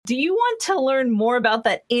Do you want to learn more about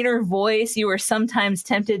that inner voice you are sometimes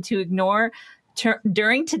tempted to ignore?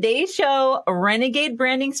 During today's show, Renegade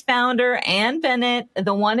Branding's founder, Ann Bennett,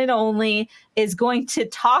 the one and only, is going to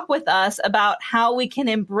talk with us about how we can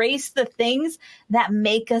embrace the things that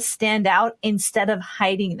make us stand out instead of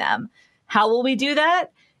hiding them. How will we do that?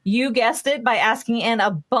 You guessed it, by asking Ann a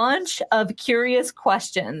bunch of curious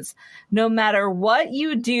questions. No matter what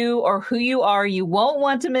you do or who you are, you won't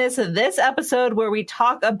want to miss this episode where we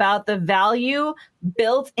talk about the value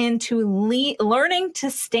built into learning to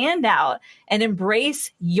stand out and embrace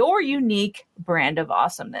your unique brand of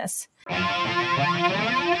awesomeness. The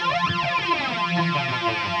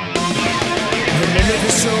name of the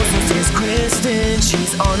show is Kristen.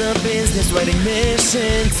 She's on a business writing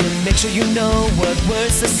mission to make sure you know what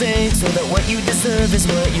words to say, so that what you deserve is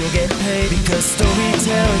what you'll get paid. Because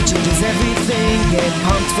storytelling changes everything. Get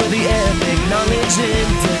pumped for the epic knowledge in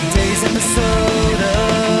today's episode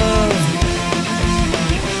of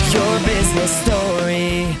Your Business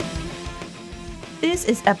Story. This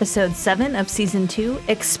is episode 7 of season 2,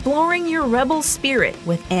 Exploring Your Rebel Spirit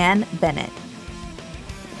with Ann Bennett.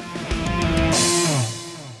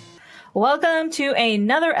 Welcome to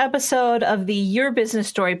another episode of the Your Business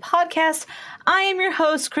Story podcast. I am your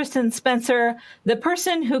host, Kristen Spencer, the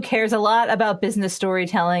person who cares a lot about business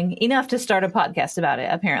storytelling, enough to start a podcast about it,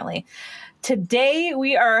 apparently. Today,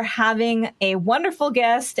 we are having a wonderful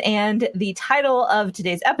guest, and the title of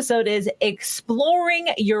today's episode is Exploring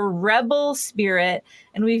Your Rebel Spirit,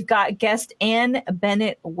 and we've got guest Ann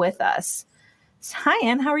Bennett with us. Hi,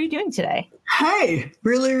 Ann. How are you doing today? Hi.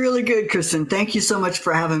 Really, really good, Kristen. Thank you so much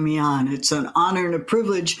for having me on. It's an honor and a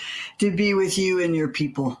privilege to be with you and your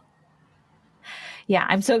people. Yeah,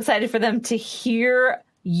 I'm so excited for them to hear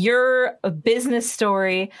your business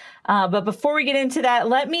story. But before we get into that,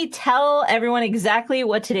 let me tell everyone exactly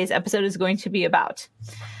what today's episode is going to be about.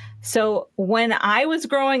 So when I was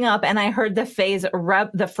growing up and I heard the phrase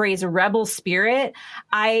rebel spirit,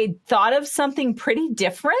 I thought of something pretty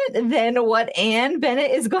different than what Ann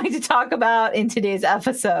Bennett is going to talk about in today's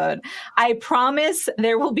episode. I promise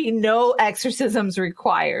there will be no exorcisms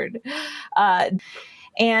required.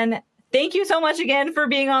 And thank you so much again for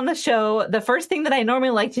being on the show. The first thing that I normally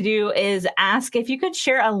like to do is ask if you could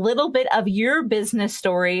share a little bit of your business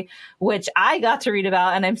story, which I got to read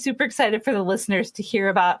about, and I'm super excited for the listeners to hear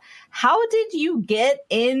about. How did you get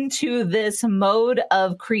into this mode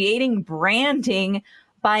of creating branding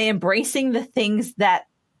by embracing the things that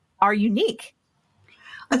are unique?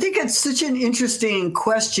 I think it's such an interesting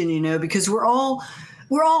question, because we're all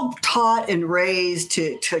taught and raised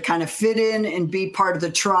to kind of fit in and be part of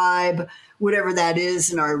the tribe, whatever that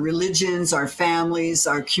is, in our religions, our families,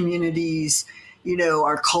 our communities,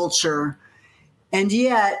 our culture. And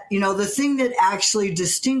yet, the thing that actually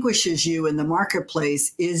distinguishes you in the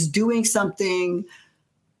marketplace is doing something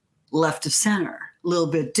left of center, a little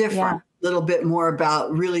bit different, a little bit more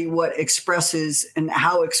about really what expresses and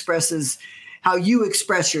how you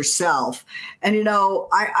express yourself. And,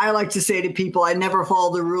 I like to say to people, I never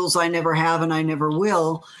follow the rules. I never have, and I never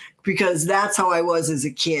will, because that's how I was as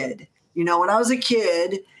a kid. When I was a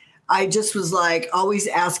kid, I just was like always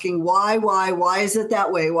asking, why is it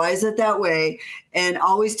that way? Why is it that way? And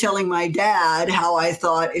always telling my dad how I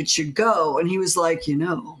thought it should go. And he was like,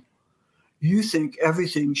 you think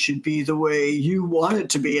everything should be the way you want it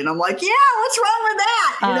to be. And I'm like, yeah, what's wrong with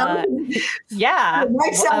that? Yeah,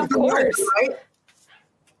 of course. Right?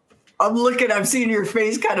 I'm seeing your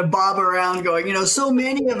face kind of bob around going, so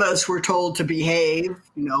many of us were told to behave,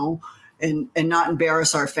 and not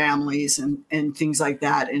embarrass our families and things like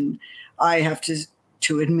that. And I have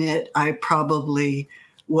to admit, I probably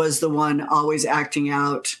was the one always acting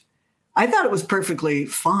out. I thought it was perfectly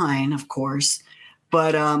fine, of course.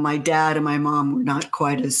 But my dad and my mom were not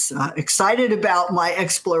quite as excited about my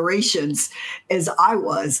explorations as I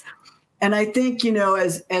was. And I think,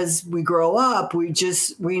 as we grow up, we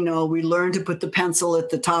learn to put the pencil at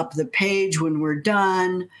the top of the page when we're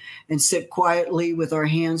done and sit quietly with our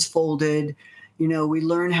hands folded. We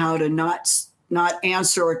learn how to not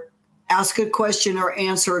answer or ask a question or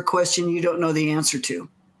answer a question you don't know the answer to.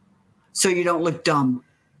 So you don't look dumb.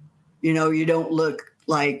 You don't look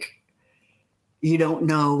like you don't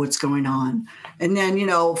know what's going on. And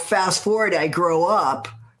then, fast forward, I grow up,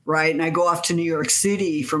 right? And I go off to New York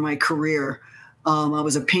City for my career. I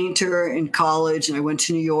was a painter in college, and I went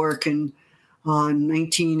to New York in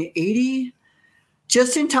 1980,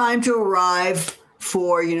 just in time to arrive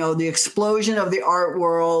for, the explosion of the art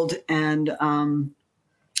world and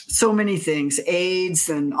so many things, AIDS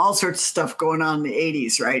and all sorts of stuff going on in the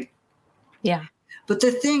 80s, right? Yeah. But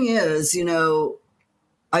the thing is,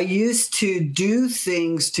 I used to do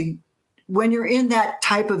things when you're in that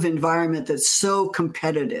type of environment that's so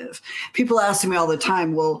competitive. People ask me all the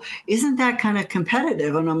time, well, isn't that kind of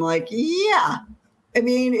competitive? And I'm like, yeah. I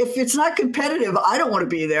mean, if it's not competitive, I don't want to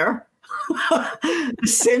be there.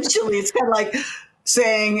 Essentially, it's kind of like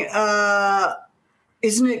saying,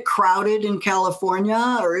 isn't it crowded in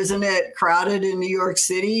California or isn't it crowded in New York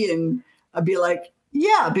City? And I'd be like,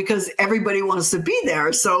 yeah, because everybody wants to be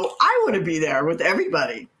there. So I want to be there with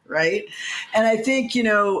everybody, right? And I think,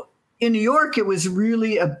 in New York, it was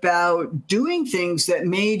really about doing things that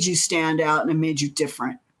made you stand out and made you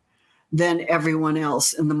different than everyone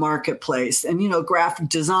else in the marketplace. And, graphic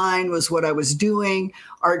design was what I was doing,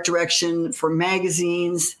 art direction for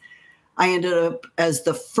magazines. I ended up as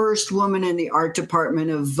the first woman in the art department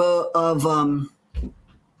of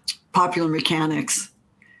Popular Mechanics.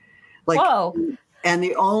 Whoa. And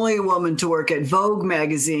the only woman to work at Vogue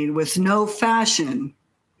magazine with no fashion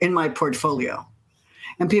in my portfolio.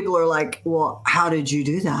 And people are like, well, how did you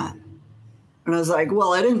do that? And I was like,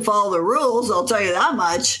 well, I didn't follow the rules. I'll tell you that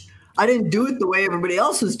much. I didn't do it the way everybody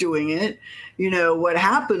else was doing it. What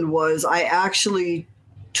happened was I actually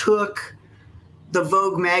took the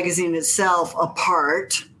Vogue magazine itself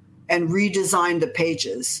apart and redesigned the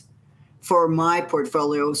pages for my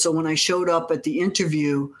portfolio. So when I showed up at the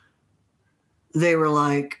interview, they were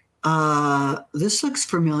like, this looks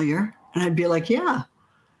familiar. And I'd be like, yeah.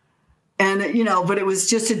 And, but it was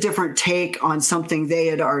just a different take on something they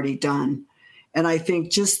had already done. And I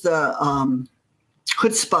think just the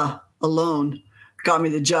chutzpah alone got me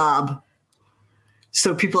the job.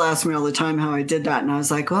 So people ask me all the time how I did that. And I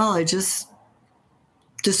was like, well, I just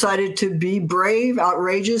decided to be brave,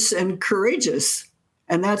 outrageous, and courageous.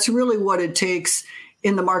 And that's really what it takes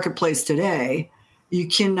in the marketplace today. You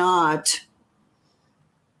cannot,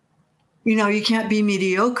 you can't be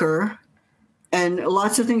mediocre. And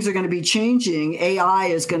lots of things are going to be changing. AI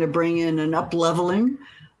is going to bring in an up-leveling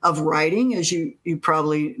of writing, as you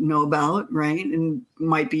probably know about, right? And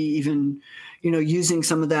might be even, using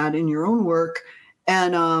some of that in your own work.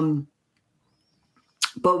 And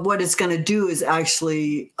but what it's going to do is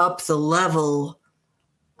actually up the level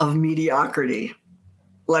of mediocrity.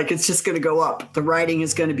 Like it's just going to go up. The writing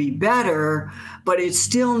is going to be better, but it's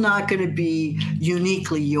still not going to be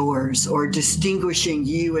uniquely yours or distinguishing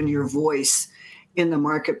you and your voice in the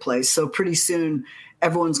marketplace. So pretty soon,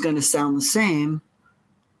 everyone's going to sound the same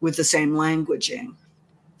with the same languaging.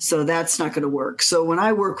 So that's not going to work. So when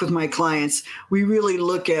I work with my clients, we really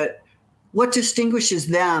look at what distinguishes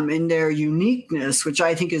them in their uniqueness, which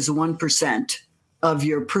I think is 1% of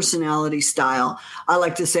your personality style. I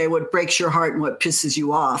like to say what breaks your heart and what pisses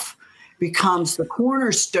you off becomes the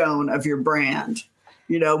cornerstone of your brand.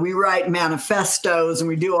 We write manifestos and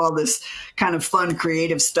we do all this kind of fun,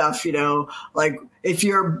 creative stuff, like if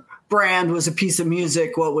your brand was a piece of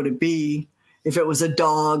music, what would it be? If it was a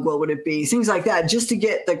dog, what would it be? Things like that, just to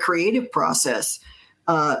get the creative process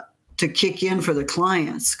to kick in for the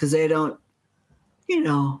clients, because they don't,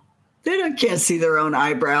 can't see their own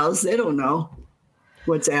eyebrows. They don't know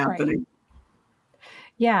what's happening. Right.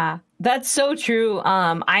 Yeah, that's so true.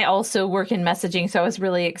 I also work in messaging, so I was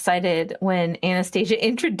really excited when Anastasia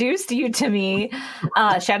introduced you to me.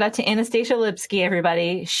 Shout out to Anastasia Lipsky,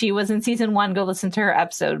 everybody. She was in season 1. Go listen to her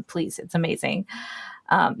episode, please. It's amazing.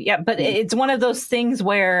 But it's one of those things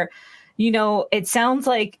where, it sounds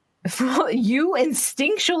like you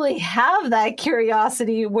instinctually have that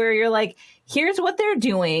curiosity where you're like, here's what they're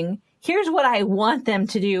doing. Here's what I want them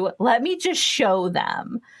to do. Let me just show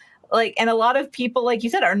them. And a lot of people, like you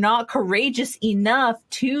said, are not courageous enough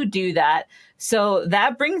to do that. So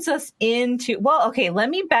that brings us into, let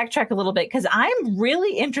me backtrack a little bit, because I'm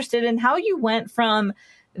really interested in how you went from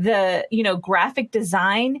the, graphic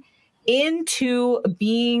design into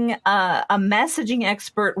being a messaging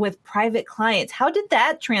expert with private clients. How did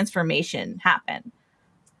that transformation happen?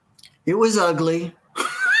 It was ugly.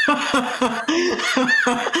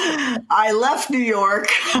 I left New York.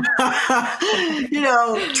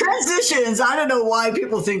 Transitions, I don't know why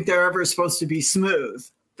people think they're ever supposed to be smooth.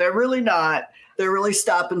 They're really not. They're really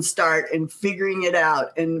stop and start and figuring it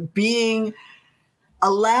out and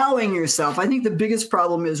allowing yourself. I think the biggest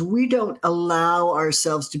problem is we don't allow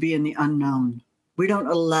ourselves to be in the unknown. We don't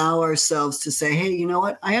allow ourselves to say, hey, you know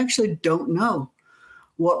what? I actually don't know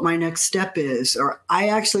what my next step is, or I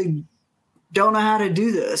actually don't know how to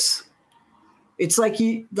do this. It's like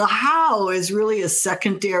the how is really a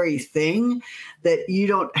secondary thing that you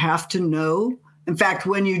don't have to know. In fact,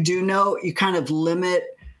 when you do know, you kind of limit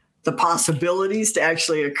the possibilities to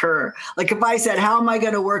actually occur. Like if I said, how am I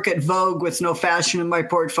going to work at Vogue with no fashion in my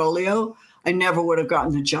portfolio? I never would have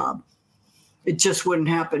gotten the job. It just wouldn't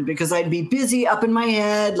happen because I'd be busy up in my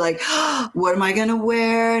head, like, what am I going to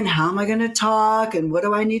wear and how am I going to talk and what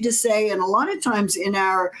do I need to say? And a lot of times in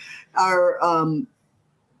our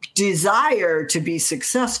desire to be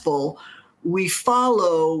successful, we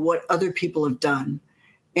follow what other people have done.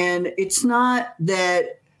 And it's not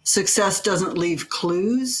that success doesn't leave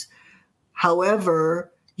clues.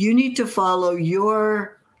 However, you need to follow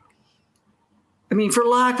for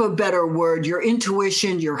lack of a better word, your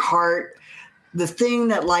intuition, your heart, the thing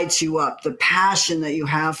that lights you up, the passion that you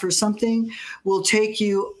have for something will take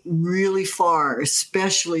you really far,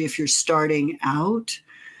 especially if you're starting out.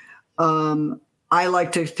 I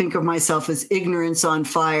like to think of myself as ignorance on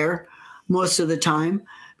fire most of the time,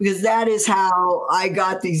 because that is how I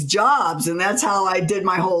got these jobs. And that's how I did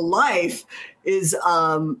my whole life is,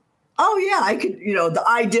 I could, the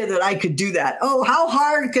idea that I could do that. Oh, how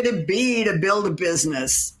hard could it be to build a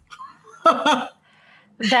business?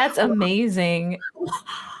 That's amazing.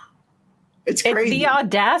 It's crazy. It's the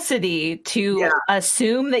audacity to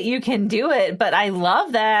assume that you can do it. But I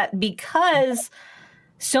love that because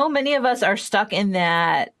so many of us are stuck in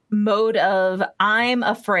that mode of I'm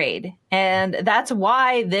afraid. And that's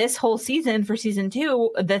why this whole season for season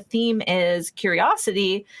 2, the theme is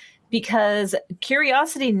curiosity, because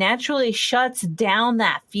curiosity naturally shuts down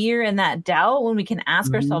that fear and that doubt when we can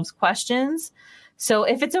ask ourselves questions. So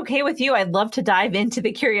if it's okay with you, I'd love to dive into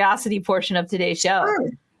the curiosity portion of today's show.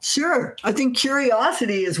 Sure. I think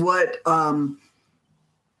curiosity is what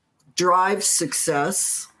drives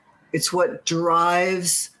success. It's what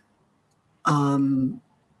drives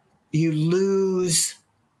you lose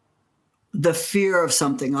the fear of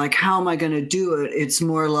something. Like, how am I going to do it? It's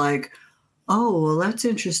more like, oh, well, that's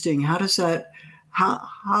interesting. How does that,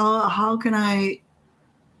 how can I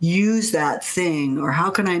use that thing, or how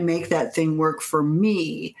can I make that thing work for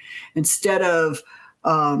me instead of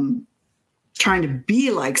trying to be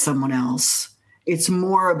like someone else? It's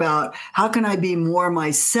more about how can I be more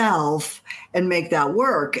myself and make that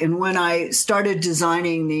work. And when I started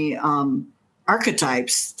designing the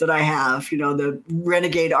archetypes that I have, the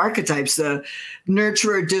renegade archetypes, the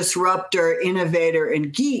nurturer, disruptor, innovator,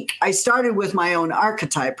 and geek, I started with my own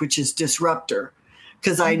archetype, which is disruptor,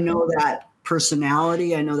 because I know that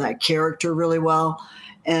personality. I know that character really well.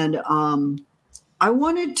 And I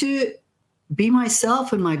wanted to be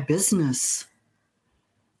myself in my business.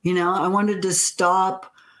 I wanted to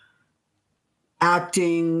stop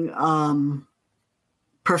acting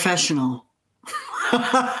professional.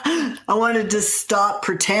 I wanted to stop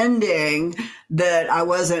pretending that I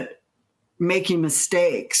wasn't making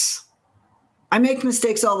mistakes. I make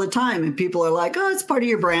mistakes all the time, and people are like, oh, it's part of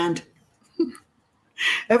your brand.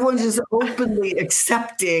 Everyone's just openly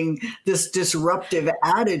accepting this disruptive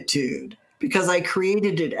attitude because I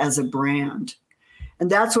created it as a brand. And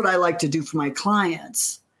that's what I like to do for my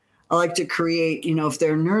clients. I like to create, if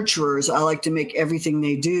they're nurturers, I like to make everything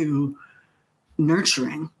they do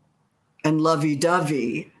nurturing and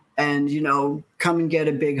lovey-dovey and, come and get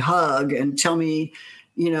a big hug and tell me,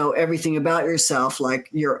 everything about yourself like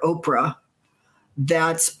you're Oprah.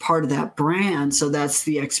 That's part of that brand. So that's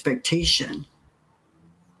the expectation.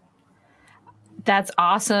 That's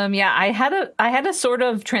awesome. Yeah, I had a sort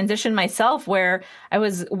of transition myself where I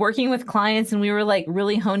was working with clients and we were like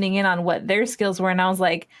really honing in on what their skills were. And I was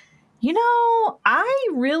like, I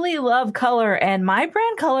really love color and my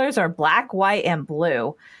brand colors are black, white, and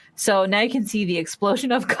blue. So now you can see the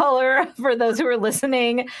explosion of color for those who are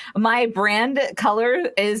listening. My brand color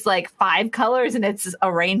is like 5 colors and it's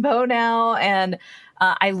a rainbow now. And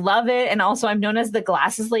I love it. And also I'm known as the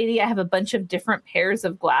glasses lady. I have a bunch of different pairs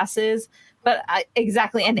of glasses. But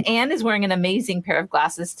exactly. And Anne is wearing an amazing pair of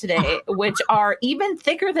glasses today, which are even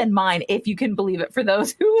thicker than mine, if you can believe it. For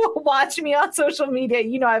those who watch me on social media,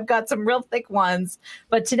 I've got some real thick ones.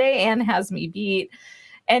 But today Anne has me beat.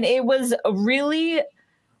 And it was really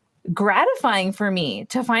gratifying for me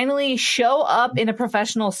to finally show up in a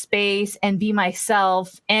professional space and be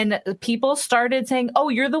myself. And people started saying, oh,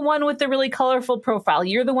 you're the one with the really colorful profile.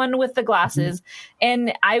 You're the one with the glasses.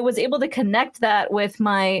 And I was able to connect that with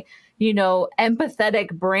my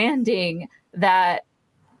empathetic branding that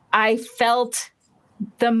I felt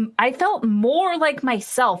more like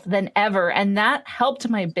myself than ever. And that helped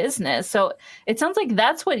my business. So it sounds like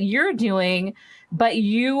that's what you're doing, but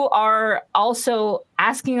you are also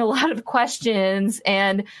asking a lot of questions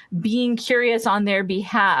and being curious on their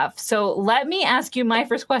behalf. So let me ask you my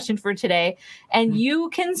first question for today, and you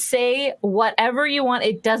can say whatever you want.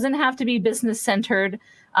 It doesn't have to be business centered.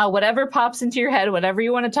 Whatever pops into your head, whatever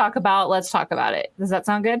you want to talk about, let's talk about it. Does that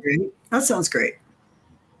sound good? That sounds great.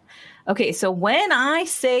 Okay, so when I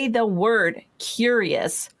say the word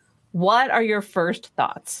curious, what are your first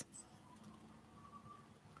thoughts?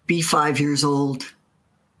 Be 5 years old.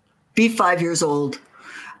 Be 5 years old.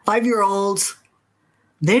 5-year-olds,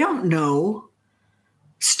 they don't know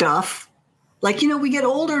stuff. Like, we get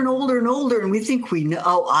older and older and older, and we think we know,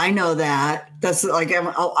 oh, I know that. That's like,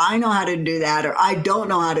 oh, I know how to do that, or I don't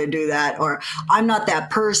know how to do that, or I'm not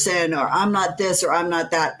that person, or I'm not this, or I'm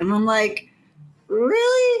not that. And I'm like,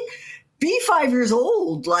 really? Be 5 years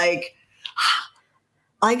old. Like,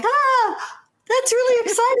 that's really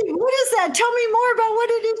exciting. What is that? Tell me more about what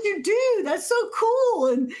it is you do. That's so cool.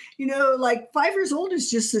 And, like 5 years old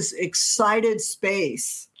is just this excited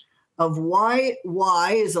space of why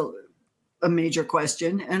is a major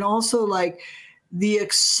question. And also like the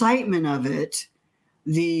excitement of it,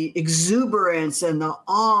 the exuberance and the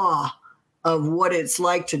awe of what it's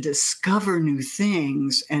like to discover new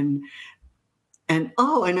things. And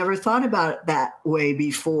oh, I never thought about it that way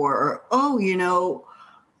before. Or, oh,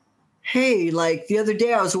 hey, like the other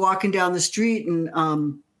day I was walking down the street and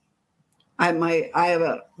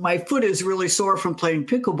my foot is really sore from playing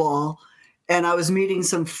pickleball. And I was meeting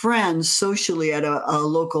some friends socially at a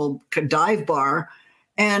local dive bar.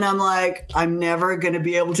 And I'm like, I'm never going to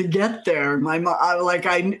be able to get there. It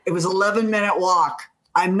was 11-minute walk.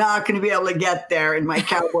 I'm not going to be able to get there in my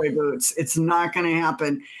cowboy boots. It's not going to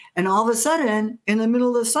happen. And all of a sudden, in the middle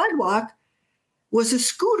of the sidewalk was a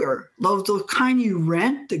scooter, those kind you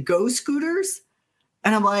rent, the Go scooters.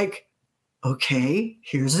 And I'm like, okay,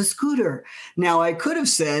 here's a scooter. Now, I could have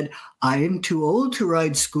said, I am too old to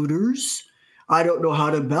ride scooters. I don't know how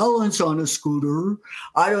to balance on a scooter.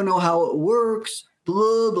 I don't know how it works,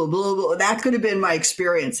 blah, blah, blah, blah. That could have been my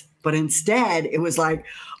experience. But instead, it was like,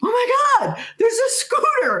 oh my God, there's a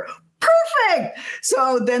scooter. Perfect.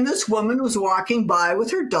 So then this woman was walking by with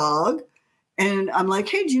her dog. And I'm like,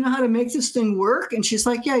 hey, do you know how to make this thing work? And she's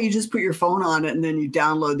like, yeah, you just put your phone on it and then you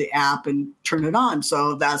download the app and turn it on.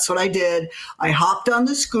 So that's what I did. I hopped on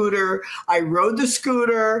the scooter. I rode the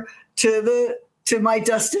scooter to my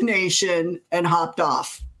destination and hopped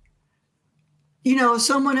off.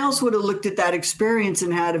 Someone else would have looked at that experience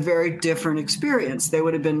and had a very different experience. They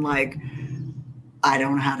would have been like, I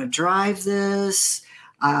don't know how to drive this.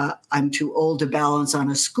 I'm too old to balance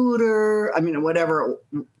on a scooter. I mean, whatever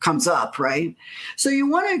comes up, right? So you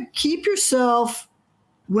want to keep yourself,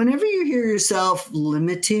 whenever you hear yourself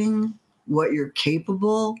limiting what you're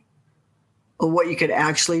capable or what you could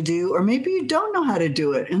actually do, or maybe you don't know how to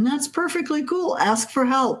do it, and that's perfectly cool. Ask for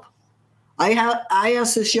help. I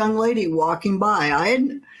asked this young lady walking by.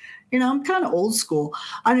 I'm kind of old school.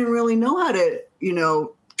 I didn't really know how to,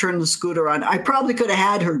 turn the scooter on. I probably could have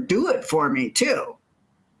had her do it for me too.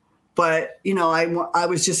 But, I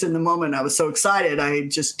was just in the moment. I was so excited. I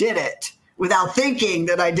just did it without thinking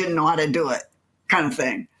that I didn't know how to do it, kind of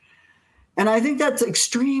thing. And I think that's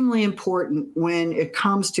extremely important when it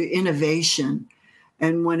comes to innovation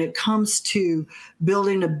and when it comes to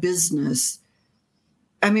building a business.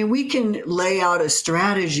 I mean, we can lay out a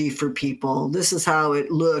strategy for people. This is how it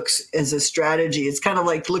looks as a strategy. It's kind of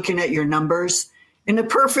like looking at your numbers. In a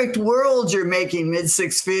perfect world, you're making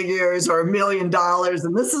mid-six figures or $1 million,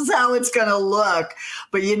 and this is how it's going to look.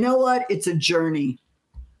 But you know what? It's a journey,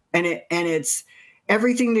 and it's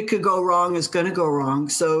everything that could go wrong is going to go wrong.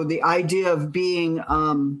 So the idea of being,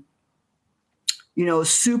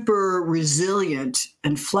 super resilient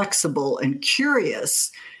and flexible and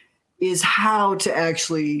curious is how to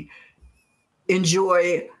actually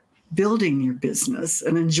enjoy building your business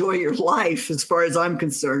and enjoy your life, as far as I'm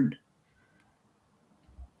concerned.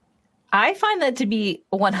 I find that to be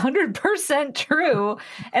 100% true.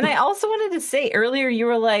 And I also wanted to say earlier, you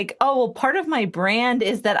were like, oh, well, part of my brand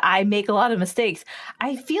is that I make a lot of mistakes.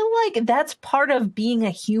 I feel like that's part of being a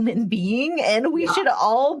human being, and we should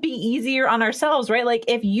all be easier on ourselves, right? Like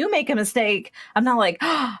if you make a mistake, I'm not like,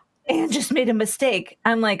 oh, Anne just made a mistake.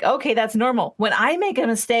 I'm like, okay, that's normal. When I make a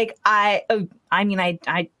mistake, I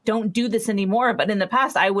don't do this anymore. But in the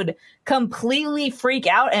past, I would completely freak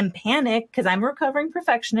out and panic because I'm a recovering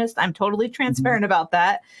perfectionist. I'm totally transparent about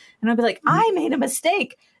that. And I'd be like, I made a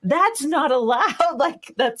mistake. That's not allowed.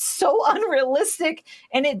 Like, that's so unrealistic.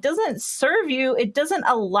 And it doesn't serve you. It doesn't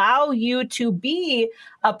allow you to be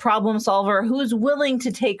a problem solver who's willing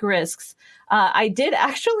to take risks. I did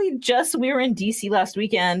actually we were in DC last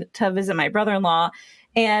weekend to visit my brother-in-law,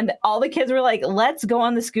 and all the kids were like, let's go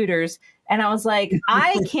on the scooters. And I was like,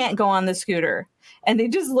 I can't go on the scooter. And they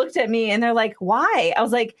just looked at me and they're like, why? I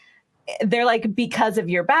was like, they're like, because of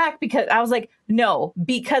your back. Because I was like, no,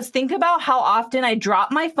 because think about how often I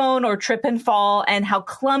drop my phone or trip and fall and how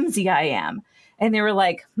clumsy I am. And they were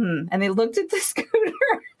like, And they looked at the scooter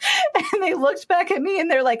and they looked back at me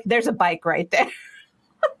and they're like, there's a bike right there.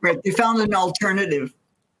 Right. They found an alternative.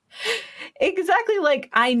 Exactly. Like,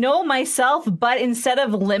 I know myself, but instead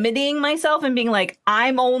of limiting myself and being like,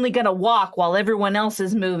 I'm only going to walk while everyone else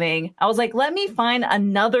is moving, I was like, let me find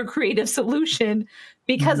another creative solution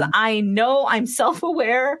because I know I'm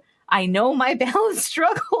self-aware. I know my balance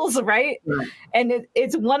struggles, right? And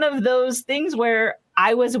it's one of those things where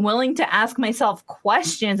I was willing to ask myself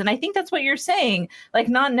questions. And I think that's what you're saying. Like,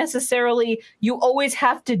 not necessarily you always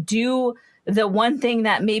have to do the one thing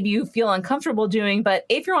that maybe you feel uncomfortable doing. But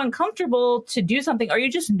if you're uncomfortable to do something or you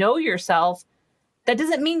just know yourself, that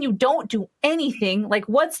doesn't mean you don't do anything. Like,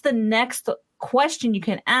 what's the next question you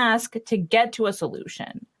can ask to get to a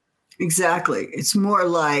solution? Exactly. It's more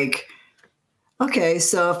like, okay,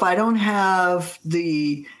 so if I don't have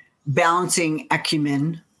the balancing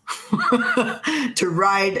acumen to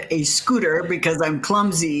ride a scooter because I'm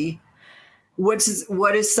clumsy, what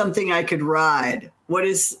is something I could ride? What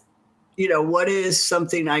is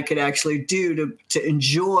something I could actually do to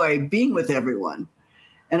enjoy being with everyone?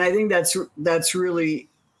 And I think that's really,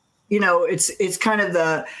 it's kind of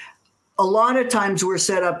a lot of times we're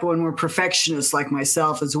set up when we're perfectionists like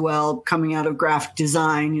myself as well, coming out of graphic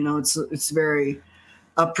design, it's very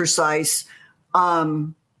precise.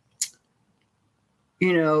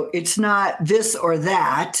 It's not this or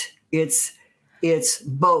that. It's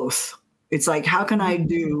both. It's like, how can I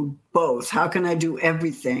do both? How can I do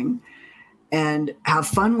everything and have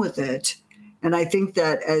fun with it? And I think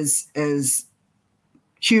that as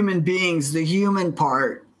human beings, the human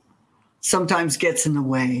part sometimes gets in the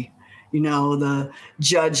way. The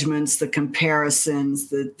judgments, the comparisons,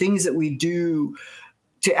 the things that we do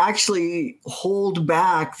to actually hold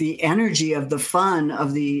back the energy of the fun,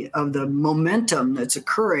 of the momentum that's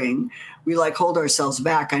occurring. We hold ourselves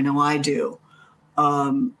back. I know I do.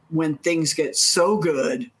 When things get so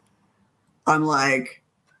good, I'm like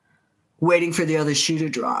waiting for the other shoe to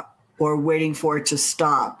drop or waiting for it to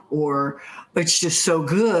stop, or it's just so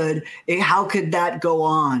good. How could that go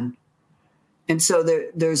on? And so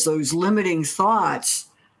there's those limiting thoughts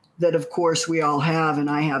that, of course, we all have, and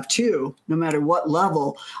I have too, no matter what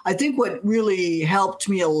level. I think what really helped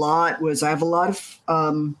me a lot was I have a lot of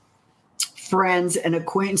friends and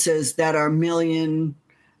acquaintances that are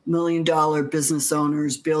million-dollar business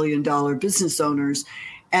owners, billion-dollar business owners,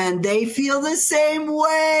 and they feel the same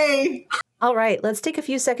way. All right, let's take a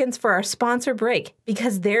few seconds for our sponsor break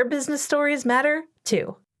because their business stories matter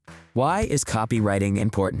too. Why is copywriting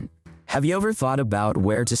important? Have you ever thought about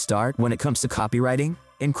where to start when it comes to copywriting?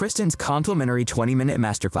 In Kristen's complimentary 20-minute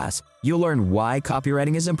masterclass, you'll learn why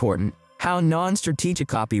copywriting is important, how non-strategic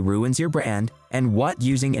copy ruins your brand, and what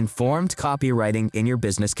using informed copywriting in your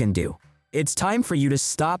business can do. It's time for you to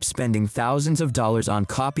stop spending thousands of dollars on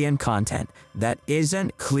copy and content that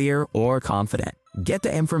isn't clear or confident. Get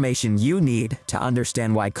the information you need to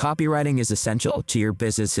understand why copywriting is essential to your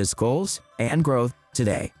business's goals and growth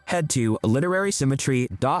today. Head to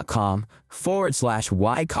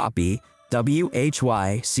literarysymmetry.com/whycopy,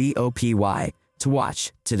 WHYCOPY, to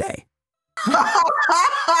watch today.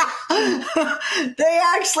 They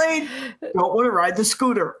actually don't want to ride the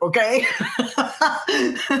scooter, okay?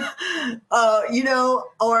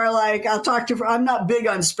 Or I'll talk to, I'm not big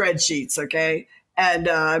on spreadsheets, okay? And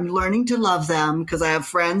I'm learning to love them because I have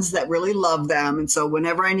friends that really love them. And so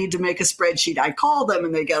whenever I need to make a spreadsheet, I call them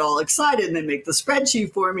and they get all excited and they make the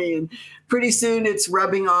spreadsheet for me. And pretty soon it's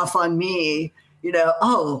rubbing off on me,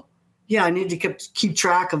 oh, yeah, I need to keep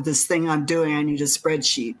track of this thing I'm doing. I need a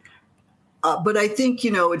spreadsheet. But I think,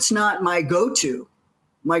 it's not my go-to.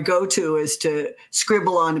 My go-to is to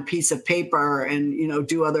scribble on a piece of paper and,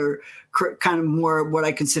 do other kind of more what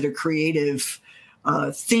I consider creative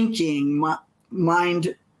thinking,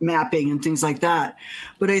 mind mapping and things like that.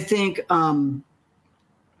 But I think,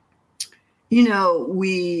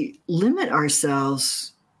 we limit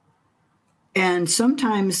ourselves and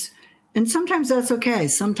sometimes that's okay.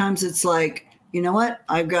 Sometimes it's like, you know what?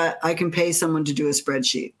 I can pay someone to do a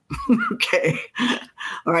spreadsheet. Okay.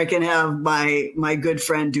 Or I can have my good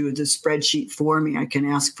friend do the spreadsheet for me. I can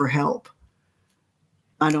ask for help.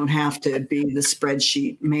 I don't have to be the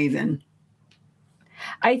spreadsheet maven.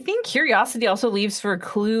 I think curiosity also leaves for a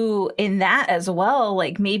clue in that as well.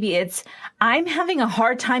 Like maybe it's, I'm having a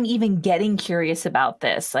hard time even getting curious about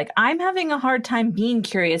this. Like I'm having a hard time being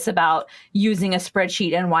curious about using a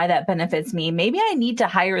spreadsheet and why that benefits me. Maybe I need to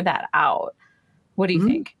hire that out. What do you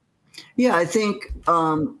think? Yeah, I think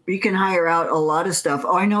you can hire out a lot of stuff.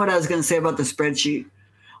 Oh, I know what I was going to say about the spreadsheet.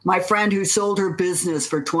 My friend who sold her business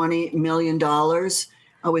for $20 million,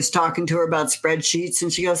 I was talking to her about spreadsheets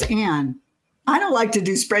and she goes, Ann, I don't like to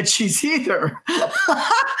do spreadsheets either.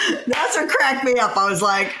 That's what cracked me up. I was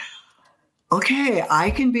like, okay,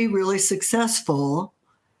 I can be really successful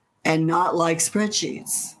and not like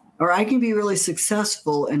spreadsheets, or I can be really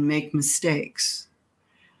successful and make mistakes.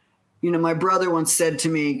 You know, my brother once said to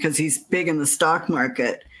me, because he's big in the stock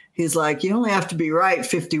market, he's like, you only have to be right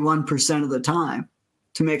 51% of the time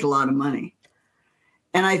to make a lot of money.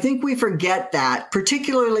 And I think we forget that,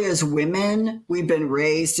 particularly as women. We've been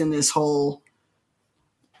raised in this whole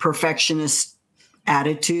perfectionist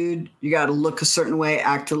attitude. You got to look a certain way,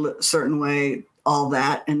 act a certain way, all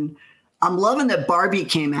that. And I'm loving that Barbie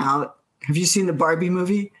came out. Have you seen the Barbie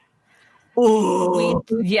movie? Oh,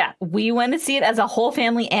 We went to see it as a whole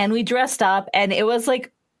family and we dressed up, and it was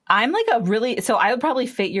like, so I would probably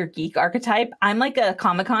fit your geek archetype. I'm like a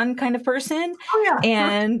Comic-Con kind of person. oh yeah.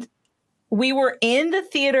 And we were in the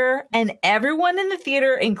theater, and everyone in the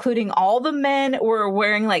theater, including all the men, were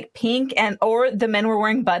wearing like pink, or the men were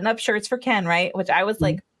wearing button-up shirts for Ken, right? Which I was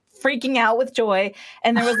like freaking out with joy.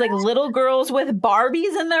 And there was like little girls with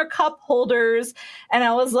Barbies in their cup holders. And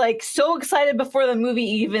I was like so excited before the movie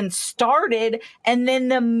even started. And then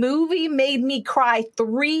the movie made me cry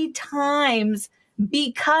 3 times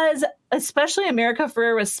because especially America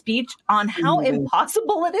Ferrera's speech on how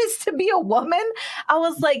impossible it is to be a woman. I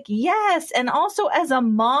was like, yes. And also as a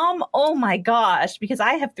mom, oh my gosh, because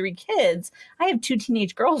I have 3 kids. I have 2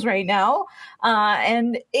 teenage girls right now.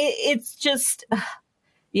 And it's just,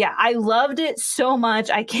 yeah, I loved it so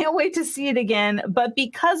much. I can't wait to see it again. But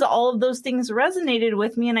because all of those things resonated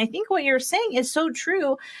with me, and I think what you're saying is so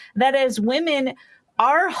true, that as women,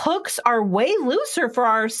 our hooks are way looser for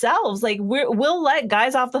ourselves. Like we'll let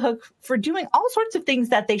guys off the hook for doing all sorts of things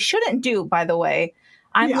that they shouldn't do, by the way.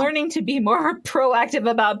 I'm learning to be more proactive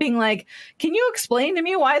about being like, can you explain to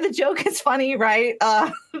me why the joke is funny, right?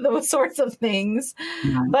 Those sorts of things.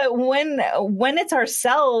 Mm-hmm. But when it's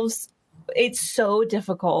ourselves, it's so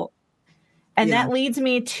difficult. And that leads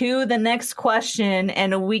me to the next question,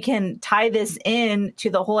 and we can tie this in to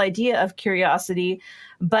the whole idea of curiosity.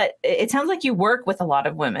 But it sounds like you work with a lot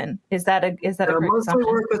of women. Is that a correct mostly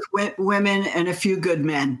assumption? Work with women and a few good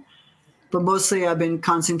men, but mostly I've been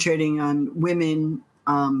concentrating on women.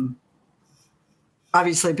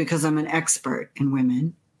 Obviously, because I'm an expert in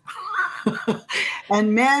women.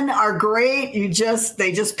 And men are great.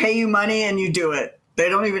 They just pay you money and you do it. They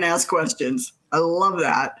don't even ask questions. I love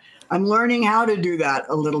that. I'm learning how to do that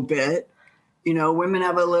a little bit. You know, women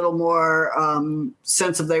have a little more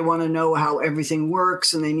sense of they want to know how everything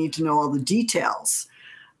works and they need to know all the details.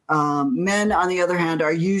 Men, on the other hand,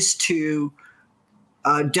 are used to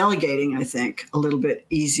delegating, I think, a little bit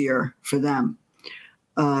easier for them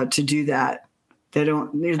to do that. They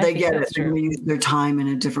get it. They're going to use their time in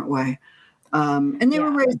a different way. And they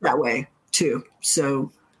were raised that way, too.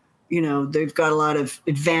 So, you know, they've got a lot of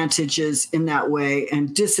advantages in that way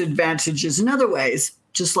and disadvantages in other ways,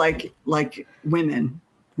 just like women,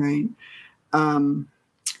 right?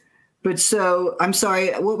 But so, I'm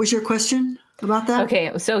sorry, what was your question about that?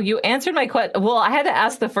 Okay, so you answered my question. Well, I had to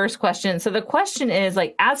ask the first question. So the question is,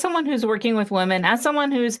 like, as someone who's working with women, as someone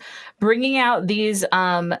who's bringing out these,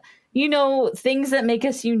 things that make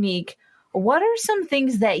us unique, what are some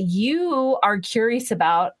things that you are curious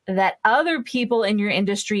about that other people in your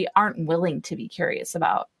industry aren't willing to be curious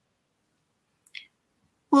about?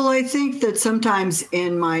 Well, I think that sometimes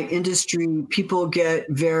in my industry, people get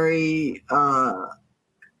very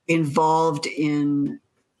involved in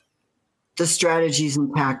the strategies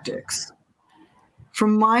and tactics.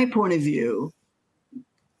 From my point of view,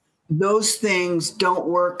 those things don't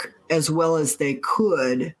work as well as they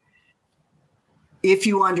could if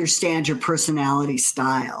you understand your personality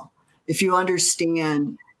style. If you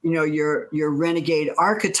understand, your renegade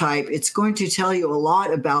archetype, it's going to tell you a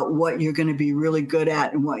lot about what you're going to be really good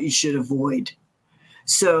at and what you should avoid.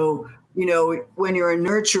 So, when you're a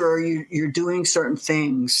nurturer, you're doing certain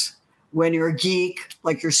things. When you're a geek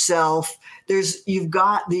like yourself, you've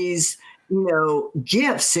got these,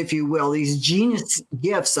 gifts, if you will, these genius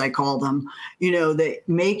gifts, I call them, that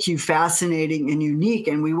make you fascinating and unique.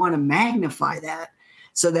 And we want to magnify that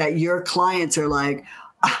so that your clients are like,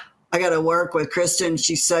 I got to work with Kristen.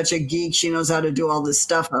 She's such a geek. She knows how to do all this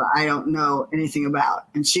stuff that I don't know anything about.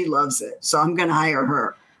 And she loves it. So I'm going to hire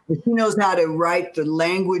her. But she knows how to write the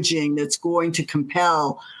languaging that's going to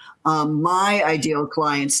compel my ideal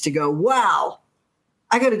clients to go, wow,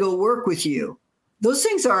 I got to go work with you. Those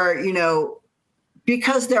things are,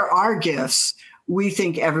 because there are gifts, we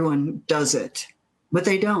think everyone does it, but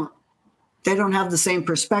they don't. They don't have the same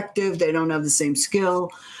perspective. They don't have the same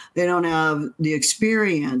skill. They don't have the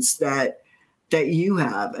experience that you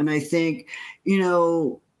have. And I think,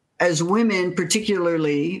 as women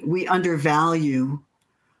particularly, we undervalue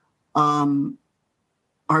our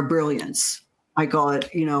our brilliance. I call it,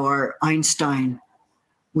 our Einstein.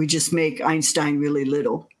 We just make Einstein really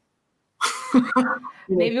little.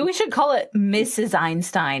 Maybe we should call it Mrs.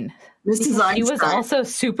 Einstein. Mrs. Einstein. She was also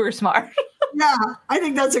super smart. Yeah, I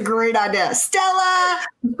think that's a great idea. Stella,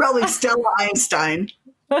 probably Stella Einstein.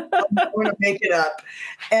 I'm going to make it up.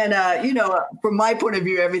 And, from my point of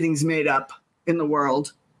view, everything's made up in the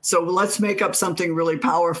world. So let's make up something really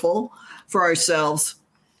powerful for ourselves.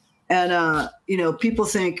 And, people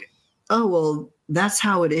think, oh, well, that's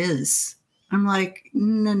how it is. I'm like,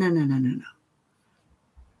 no.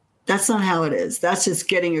 That's not how it is. That's just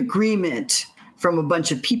getting agreement from a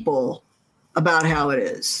bunch of people about how it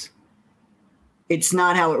is. It's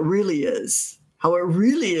not how it really is. How it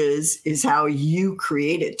really is how you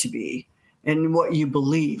create it to be and what you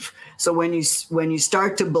believe. So when you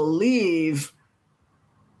start to believe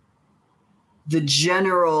the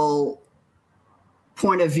general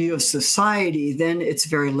point of view of society, then it's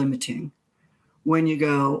very limiting. When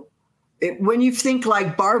you think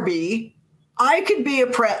like Barbie, I could be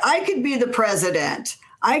the president.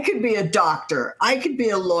 I could be a doctor. I could be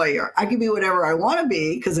a lawyer. I could be whatever I want to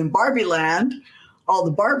be, because in Barbie land, all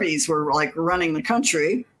the Barbies were like running the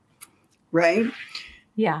country, right?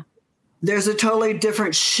 Yeah. There's a totally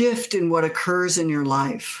different shift in what occurs in your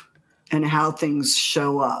life and how things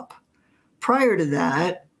show up. Prior to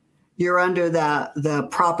that, you're under the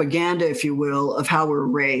propaganda, if you will, of how we're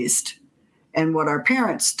raised and what our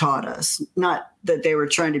parents taught us. Not that they were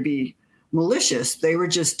trying to be malicious. They were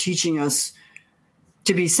just teaching us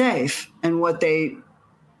to be safe and what they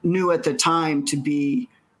knew at the time to be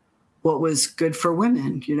what was good for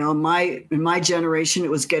women. In my generation, it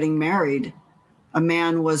was getting married. A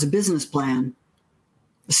man was a business plan,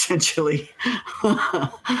 essentially.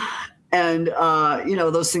 And,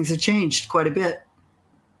 those things have changed quite a bit.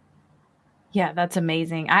 Yeah, that's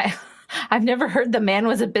amazing. I've never heard the man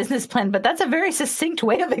was a business plan, but that's a very succinct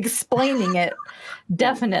way of explaining it.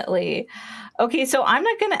 Definitely. Okay, so I'm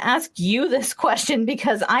not going to ask you this question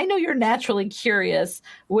because I know you're naturally curious,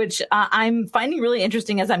 which I'm finding really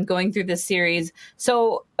interesting as I'm going through this series.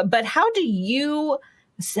 So, but how do you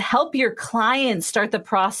help your clients start the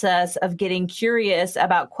process of getting curious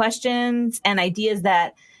about questions and ideas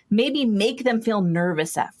that maybe make them feel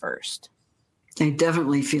nervous at first? They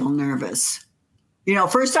definitely feel nervous.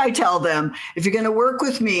 First I tell them, if you're going to work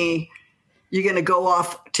with me, you're going to go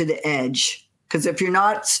off to the edge. Because if you're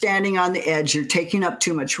not standing on the edge, you're taking up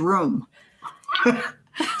too much room.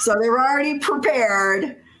 So they're already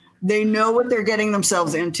prepared. They know what they're getting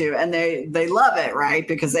themselves into, and they love it, right?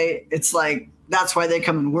 Because it's like, that's why they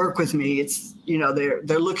come and work with me. It's,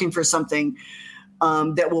 they're looking for something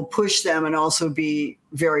that will push them and also be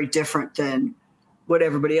very different than what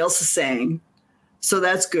everybody else is saying. So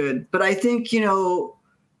that's good. But I think,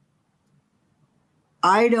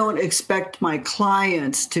 I don't expect my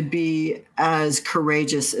clients to be as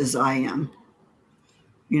courageous as I am.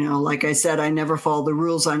 Like I said, I never follow the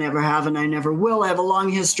rules. I never have, and I never will. I have a long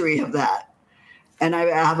history of that. And I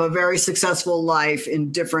have a very successful life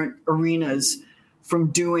in different arenas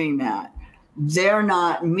from doing that. They're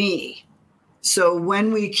not me. So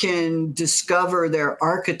when we can discover their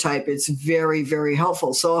archetype, it's very, very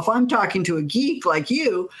helpful. So if I'm talking to a geek like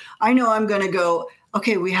you, I know I'm going to go,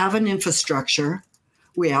 okay, we have an infrastructure.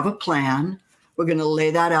 We have a plan. We're going to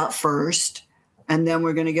lay that out first, and then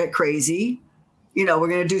we're going to get crazy. We're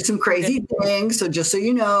going to do some crazy things. So just so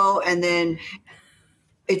you know, and then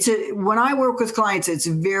when I work with clients, it's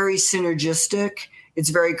very synergistic. It's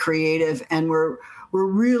very creative, and we're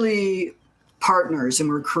really partners, and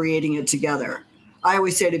we're creating it together. I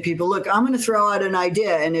always say to people, look, I'm going to throw out an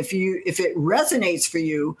idea, and if it resonates for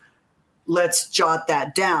you, let's jot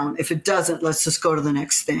that down. If it doesn't, let's just go to the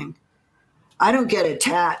next thing. I don't get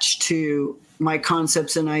attached to my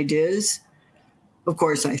concepts and ideas. Of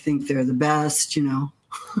course, I think they're the best, Did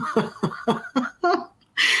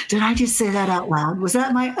I just say that out loud? Was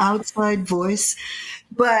that my outside voice?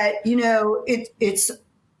 But,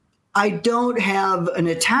 I don't have an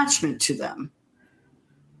attachment to them.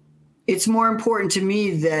 It's more important to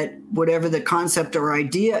me that whatever the concept or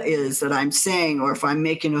idea is that I'm saying, or if I'm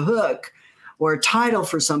making a hook or a title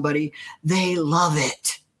for somebody, they love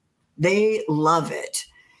it. They love it.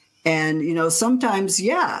 And, sometimes,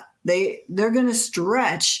 they're going to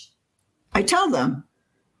stretch. I tell them,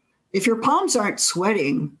 if your palms aren't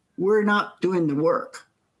sweating, we're not doing the work.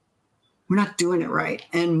 We're not doing it right.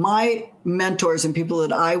 And my mentors and people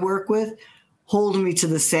that I work with hold me to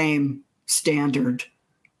the same standard.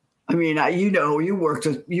 I mean, you work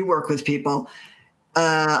with people.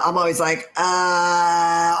 I'm always like,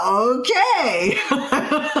 okay.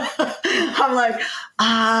 I'm like,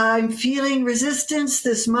 I'm feeling resistance.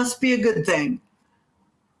 This must be a good thing.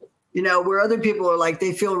 Where other people are like,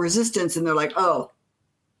 they feel resistance and they're like, oh,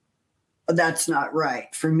 that's not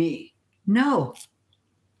right for me. No,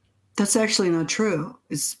 that's actually not true.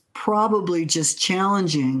 It's probably just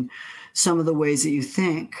challenging some of the ways that you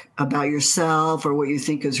think about yourself or what you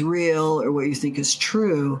think is real or what you think is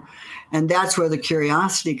true. And that's where the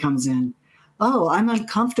curiosity comes in. Oh, I'm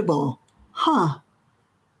uncomfortable. Huh.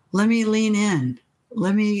 Let me lean in.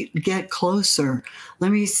 Let me get closer.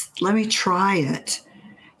 Let me try it.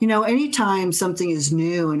 Anytime something is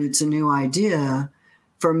new and it's a new idea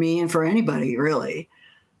for me and for anybody, really,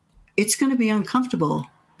 it's going to be uncomfortable.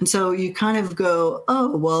 And so you kind of go,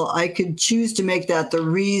 oh, well, I could choose to make that the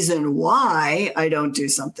reason why I don't do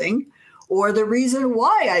something or the reason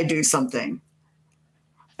why I do something.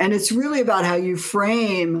 And it's really about how you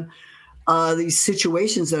frame these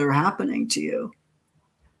situations that are happening to you.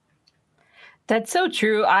 That's so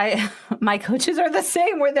true. My coaches are the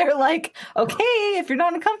same where they're like, okay, if you're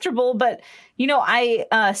not uncomfortable, but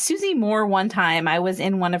Susie Moore, one time I was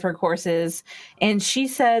in one of her courses and she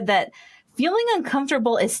said that feeling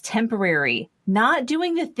uncomfortable is temporary. Not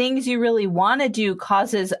doing the things you really want to do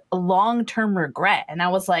causes long-term regret. And I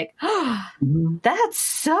was like, oh, that's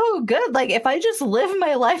so good. Like if I just live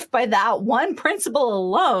my life by that one principle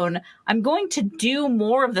alone, I'm going to do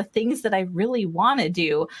more of the things that I really want to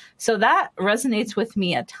do. So that resonates with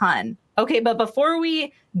me a ton. Okay, but before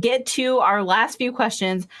we get to our last few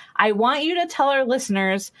questions, I want you to tell our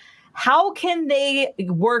listeners, how can they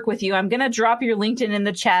work with you? I'm going to drop your LinkedIn in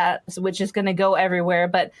the chat, which is going to go everywhere.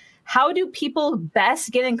 But how do people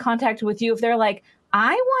best get in contact with you if they're like,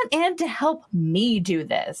 I want Ann to help me do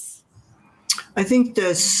this? I think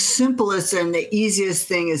the simplest and the easiest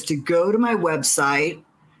thing is to go to my website,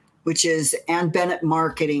 which is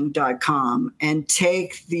annbennettmarketing.com, and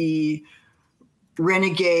take the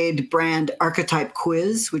Renegade Brand Archetype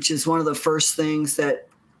Quiz, which is one of the first things that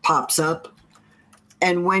pops up.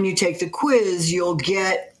 And when you take the quiz, you'll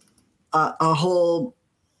get a whole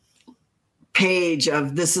page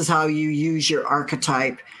of this is how you use your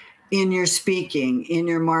archetype in your speaking, in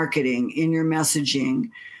your marketing, in your messaging,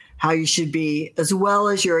 how you should be, as well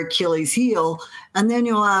as your Achilles heel. And then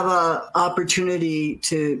you'll have an opportunity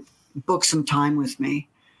to book some time with me.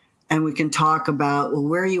 And we can talk about, well,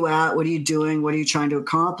 where are you at? What are you doing? What are you trying to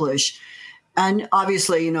accomplish? And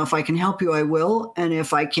obviously, if I can help you, I will. And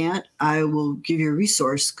if I can't, I will give you a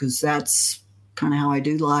resource because that's kind of how I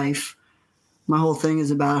do life. My whole thing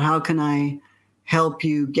is about how can I help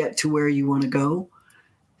you get to where you want to go?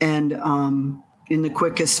 And in the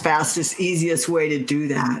quickest, fastest, easiest way to do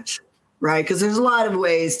that, right? Because there's a lot of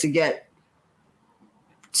ways to get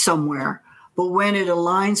somewhere. But when it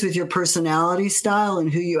aligns with your personality style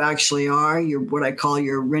and who you actually are, what I call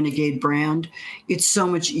your renegade brand, it's so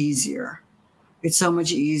much easier. It's so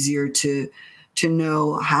much easier to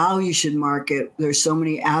know how you should market. There's so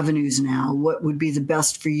many avenues now. What would be the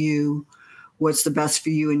best for you? What's the best for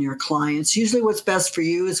you and your clients? Usually what's best for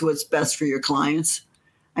you is what's best for your clients.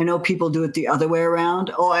 I know people do it the other way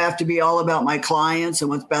around. Oh, I have to be all about my clients and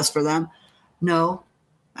what's best for them. No,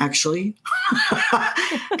 actually,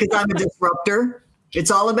 because I'm a disruptor. It's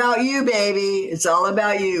all about you, baby. It's all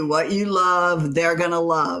about you. What you love, they're going to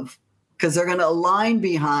love because they're going to align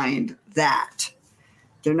behind that.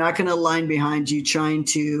 They're not going to align behind you trying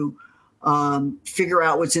to figure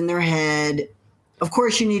out what's in their head. Of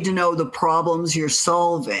course, you need to know the problems you're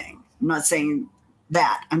solving. I'm not saying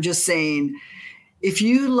that. I'm just saying if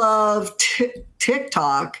you love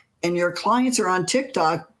TikTok and your clients are on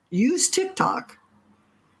TikTok, use TikTok.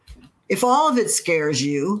 If all of it scares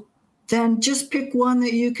you, then just pick one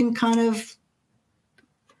that you can kind of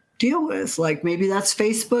deal with. Like maybe that's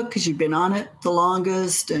Facebook because you've been on it the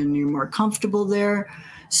longest and you're more comfortable there.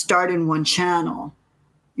 Start in one channel,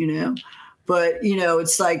 But,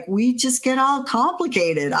 it's like we just get all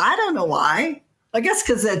complicated. I don't know why. I guess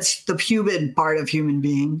because that's the human part of human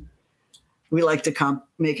being. We like to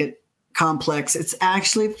make it complex. It's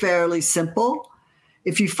actually fairly simple.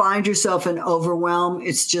 If you find yourself in overwhelm,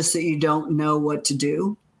 it's just that you don't know what to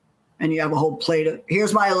do. And you have a whole plate of,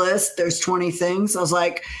 here's my list. There's 20 things. I was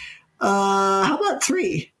like, how about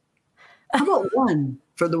 3? How about 1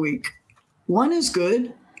 for the week? 1 is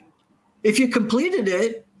good. If you completed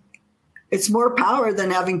it, it's more power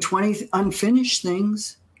than having 20 unfinished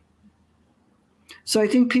things. So I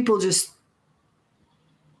think people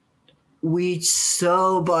we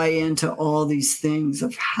so buy into all these things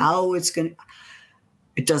of how it's going to,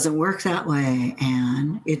 it doesn't work that way.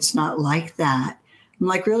 And it's not like that. I'm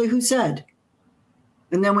like, really, who said?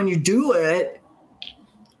 And then when you do it,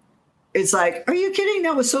 it's like, are you kidding?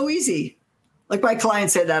 That was so easy. Like my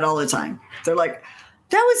clients say that all the time. They're like,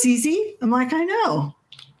 that was easy. I'm like, I know.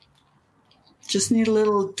 Just need a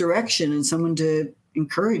little direction and someone to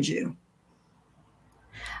encourage you.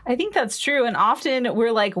 I think that's true. And often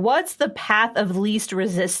we're like, what's the path of least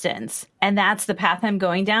resistance? And that's the path I'm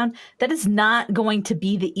going down. That is not going to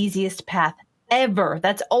be the easiest path ever.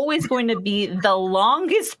 That's always going to be the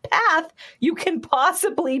longest path you can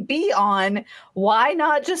possibly be on. Why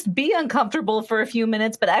not just be uncomfortable for a few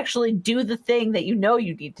minutes, but actually do the thing that you know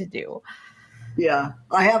you need to do? Yeah.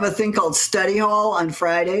 I have a thing called Study Hall on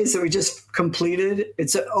Fridays that we just completed.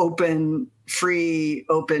 It's an free,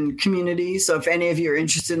 open community. So if any of you are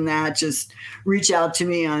interested in that, just reach out to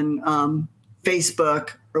me on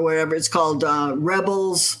Facebook or whatever. It's called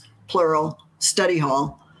Rebels, plural, Study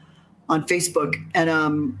Hall on Facebook.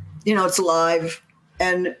 And, it's live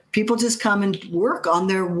and people just come and work on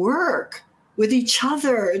their work with each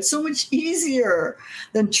other. It's so much easier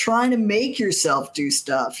than trying to make yourself do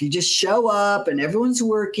stuff. You just show up and everyone's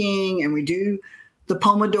working and we do the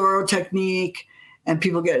Pomodoro technique and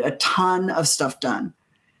people get a ton of stuff done.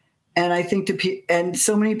 And I think and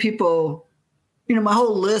so many people, my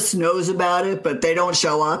whole list knows about it, but they don't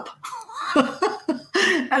show up.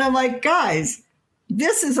 And I'm like, guys,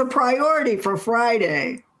 this is a priority for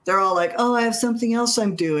Friday. They're all like, oh, I have something else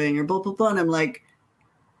I'm doing or blah, blah, blah. And I'm like,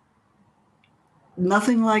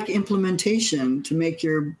 nothing like implementation to make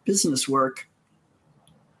your business work.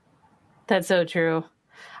 That's so true.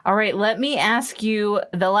 All right, let me ask you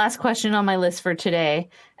the last question on my list for today,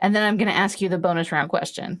 and then I'm going to ask you the bonus round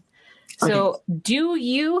question. So do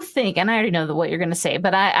you think, and I already know what you're going to say,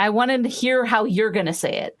 but I wanted to hear how you're going to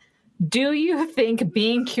say it. Do you think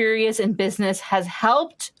being curious in business has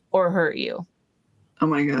helped or hurt you? Oh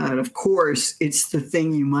my God, of course, it's the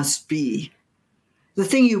thing you must be. The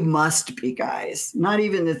thing you must be, guys. Not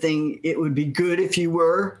even the thing it would be good if you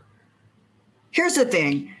were. Here's the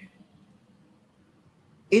thing.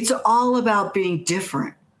 It's all about being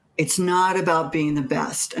different. It's not about being the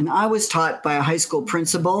best. And I was taught by a high school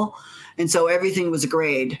principal. And so everything was a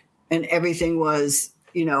grade and everything was,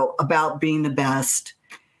 about being the best.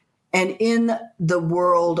 And in the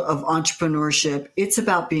world of entrepreneurship, it's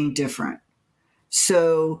about being different.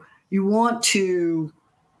 So you want to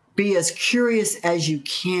be as curious as you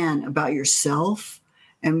can about yourself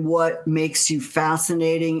and what makes you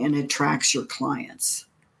fascinating and attracts your clients.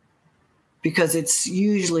 Because it's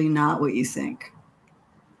usually not what you think.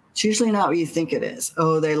 It's usually not what you think it is.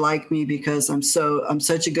 Oh, they like me because I'm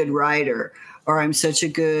such a good writer, or I'm such a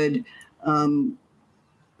good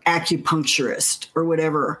acupuncturist, or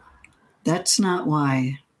whatever. That's not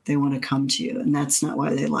why they want to come to you, and that's not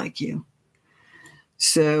why they like you.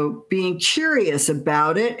 So being curious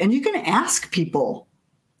about it, and you can ask people,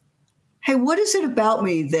 hey, what is it about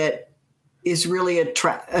me that is really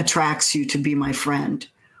attracts you to be my friend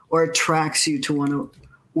or attracts you to want to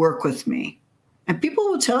work with me? And people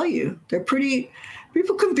will tell you.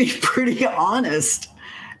 People can be pretty honest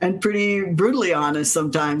and pretty brutally honest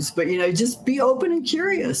sometimes, but, just be open and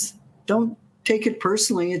curious. Don't take it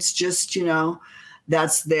personally. It's just,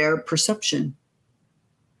 that's their perception.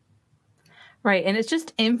 Right. And it's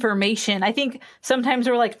just information. I think sometimes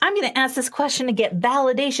we're like, I'm going to ask this question to get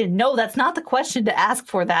validation. No, that's not the question to ask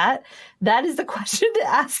for that. That is the question to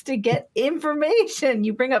ask to get information.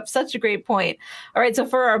 You bring up such a great point. All right. So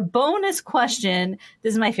for our bonus question,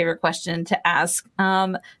 this is my favorite question to ask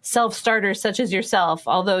self-starters such as yourself.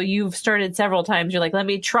 Although you've started several times, you're like, let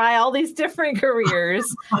me try all these different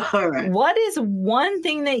careers. All right. What is one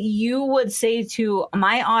thing that you would say to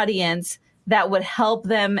my audience that would help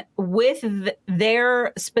them with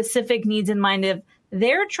their specific needs in mind if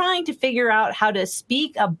they're trying to figure out how to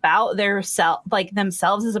speak about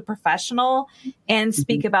themselves as a professional and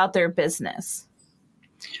speak about their business?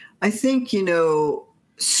 I think,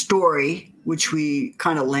 story, which we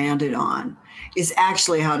kind of landed on, is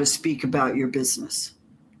actually how to speak about your business.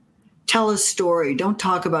 Tell a story. Don't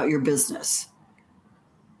talk about your business.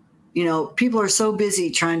 People are so busy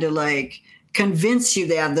trying to convince you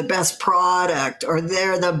they have the best product or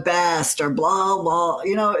they're the best or blah, blah.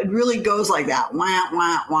 It really goes like that. Wah,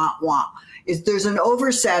 wah, wah, wah. There's an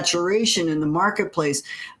oversaturation in the marketplace,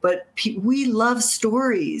 but we love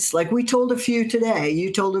stories. Like we told a few today.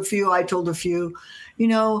 You told a few, I told a few.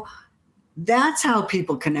 That's how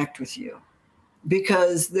people connect with you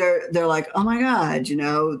because they're like, oh my God,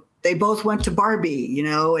 they both went to Barbie,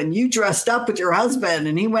 and you dressed up with your husband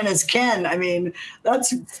and he went as Ken. I mean,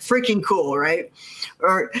 that's freaking cool, right?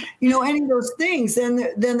 Or, any of those things.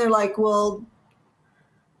 Then they're like, well,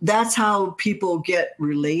 that's how people get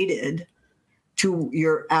related to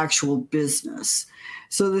your actual business.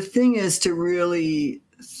 So the thing is to really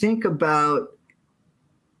think about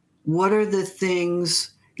what are the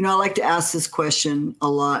things, I like to ask this question a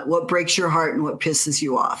lot. What breaks your heart and what pisses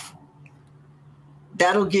you off?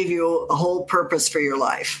 That'll give you a whole purpose for your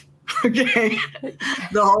life. Okay.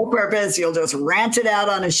 The whole purpose, you'll just rant it out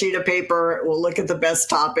on a sheet of paper. We'll look at the best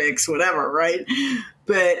topics, whatever, right?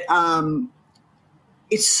 But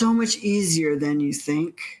it's so much easier than you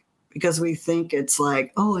think, because we think it's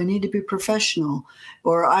like, oh, I need to be professional.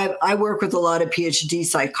 Or I work with a lot of PhD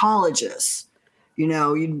psychologists.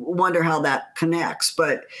 You'd wonder how that connects,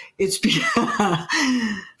 but it's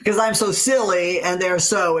because I'm so silly and they're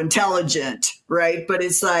so intelligent, right? But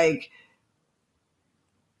it's like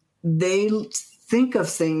they think of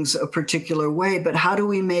things a particular way, but how do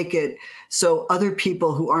we make it so other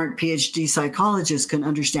people who aren't PhD psychologists can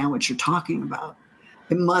understand what you're talking about?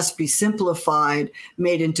 It must be simplified,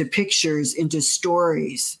 made into pictures, into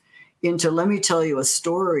stories, let me tell you a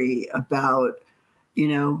story about,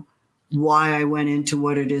 why I went into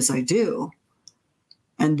what it is I do.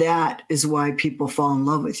 And that is why people fall in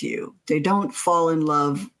love with you. They don't fall in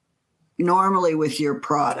love normally with your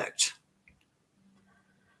product.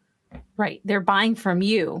 Right. They're buying from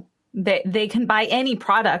you. They can buy any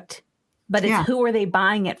product, but it's who are they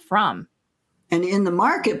buying it from? And in the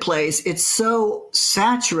marketplace, it's so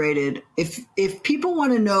saturated. If people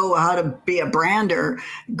want to know how to be a brander,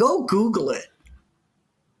 go Google it.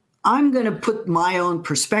 I'm going to put my own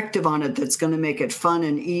perspective on it that's going to make it fun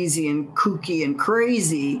and easy and kooky and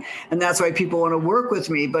crazy. And that's why people want to work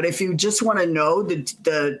with me. But if you just want to know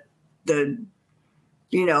the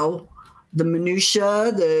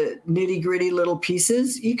minutia, the nitty gritty little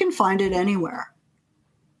pieces, you can find it anywhere.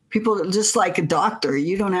 People, just like a doctor,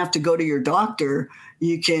 you don't have to go to your doctor.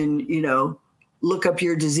 You can, look up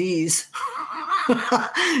your disease.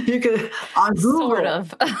 You can on Google. Sort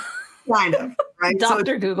of. Kind of, right?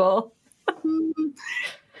 Dr. Google.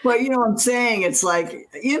 Well, what I'm saying, it's like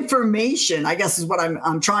information, I guess is what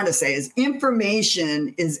I'm trying to say, is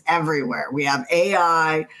information is everywhere. We have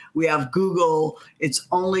AI, we have Google. It's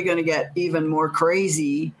only going to get even more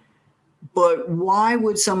crazy. But why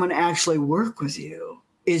would someone actually work with you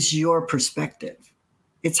is your perspective.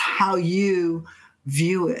 It's how you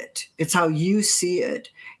view it. It's how you see it.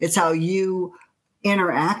 It's how you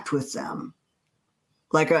interact with them.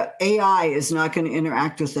 Like a AI is not going to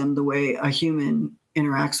interact with them the way a human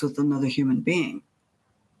interacts with another human being.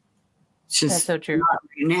 It's just that's so true. Not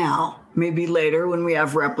right now. Maybe later when we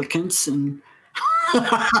have replicants, and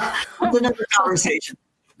it's another conversation.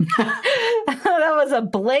 That was a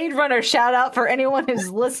Blade Runner shout out for anyone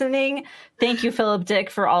who's listening. Thank you, Philip Dick,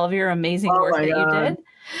 for all of your amazing work that you did.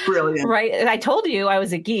 Brilliant. Right. I told you I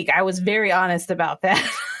was a geek. I was very honest about that.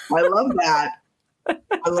 I love that.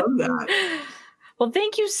 I love that. Well,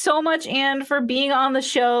 thank you so much, Anne, for being on the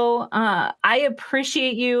show. I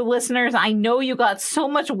appreciate you, listeners. I know you got so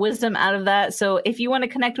much wisdom out of that. So if you want to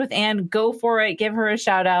connect with Anne, go for it. Give her a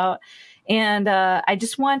shout out. And I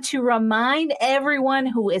just want to remind everyone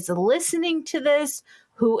who is listening to this,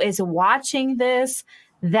 who is watching this,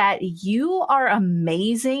 that you are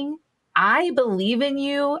amazing. I believe in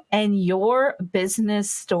you, and your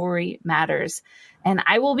business story matters. And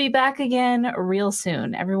I will be back again real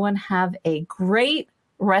soon. Everyone have a great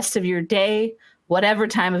rest of your day, whatever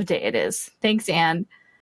time of day it is. Thanks, Anne.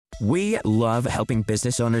 We love helping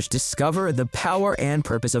business owners discover the power and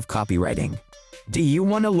purpose of copywriting. Do you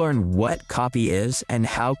want to learn what copy is and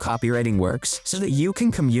how copywriting works so that you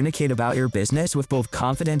can communicate about your business with both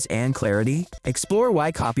confidence and clarity? Explore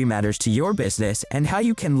why copy matters to your business and how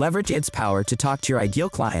you can leverage its power to talk to your ideal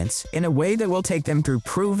clients in a way that will take them through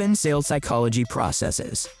proven sales psychology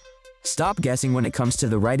processes. Stop guessing when it comes to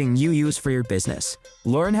the writing you use for your business.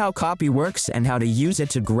 Learn how copy works and how to use it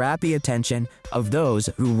to grab the attention of those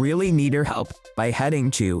who really need your help by heading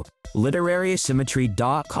to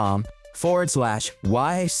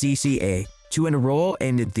literaryasymmetry.com/YCCA to enroll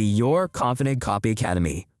in the Your Confident Copy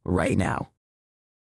Academy right now.